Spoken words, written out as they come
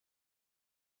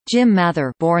Jim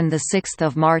Mather, born the 6th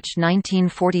of March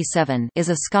 1947, is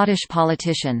a Scottish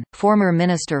politician, former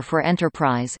Minister for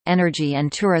Enterprise, Energy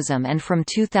and Tourism, and from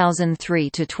 2003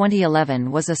 to 2011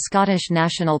 was a Scottish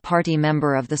National Party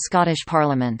member of the Scottish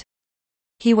Parliament.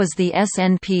 He was the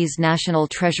SNP's National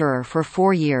Treasurer for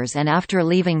 4 years and after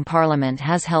leaving Parliament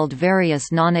has held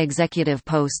various non-executive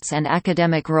posts and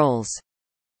academic roles.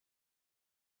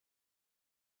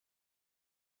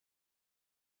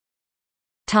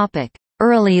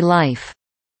 Early life.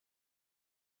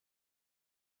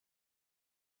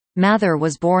 Mather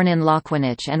was born in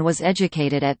Lochwinnoch and was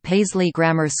educated at Paisley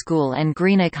Grammar School and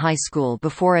Greenock High School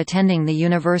before attending the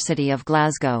University of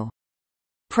Glasgow.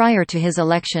 Prior to his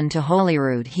election to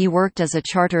Holyrood, he worked as a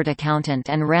chartered accountant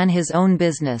and ran his own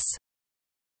business.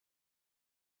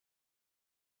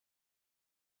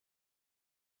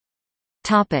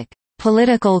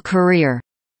 Political career.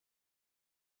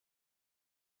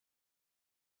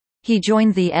 He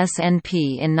joined the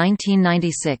SNP in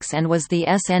 1996 and was the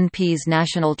SNP's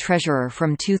National Treasurer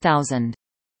from 2000.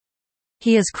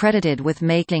 He is credited with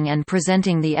making and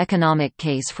presenting the economic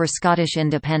case for Scottish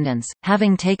independence,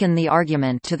 having taken the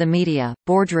argument to the media,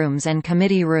 boardrooms and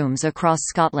committee rooms across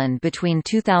Scotland between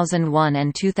 2001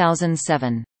 and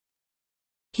 2007.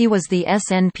 He was the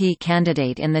SNP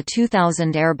candidate in the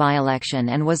 2000 Ayr by-election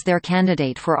and was their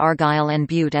candidate for Argyll and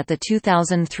Bute at the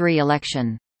 2003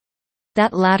 election.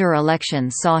 That latter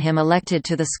election saw him elected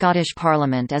to the Scottish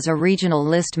Parliament as a regional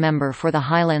list member for the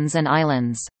Highlands and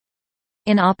Islands.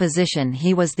 In opposition,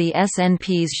 he was the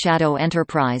SNP's Shadow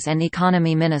Enterprise and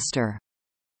Economy Minister.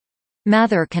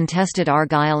 Mather contested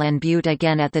Argyll and Bute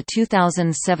again at the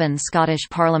 2007 Scottish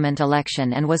Parliament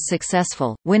election and was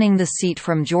successful, winning the seat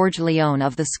from George Lyon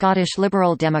of the Scottish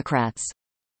Liberal Democrats.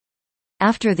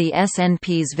 After the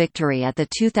SNP's victory at the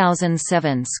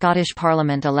 2007 Scottish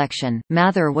Parliament election,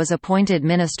 Mather was appointed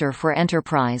Minister for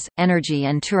Enterprise, Energy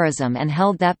and Tourism and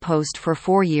held that post for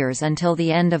 4 years until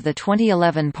the end of the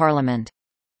 2011 Parliament.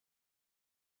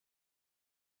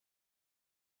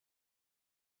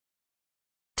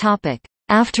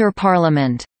 After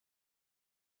Parliament.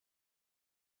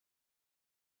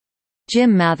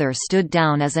 Jim Mather stood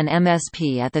down as an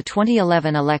MSP at the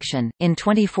 2011 election. In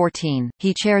 2014,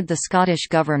 he chaired the Scottish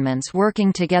Government's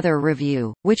Working Together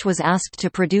Review, which was asked to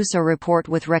produce a report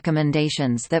with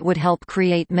recommendations that would help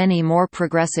create many more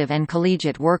progressive and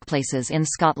collegiate workplaces in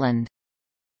Scotland.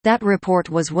 That report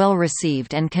was well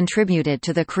received and contributed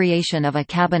to the creation of a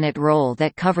cabinet role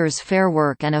that covers fair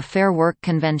work and a Fair Work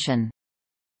Convention.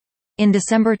 In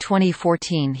December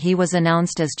 2014 he was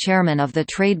announced as chairman of the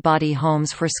trade body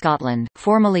Homes for Scotland,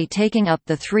 formally taking up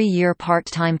the 3-year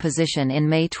part-time position in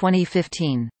May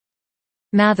 2015.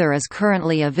 Mather is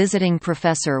currently a visiting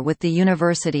professor with the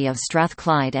University of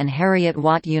Strathclyde and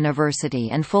Heriot-Watt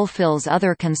University and fulfills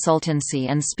other consultancy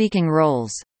and speaking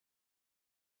roles.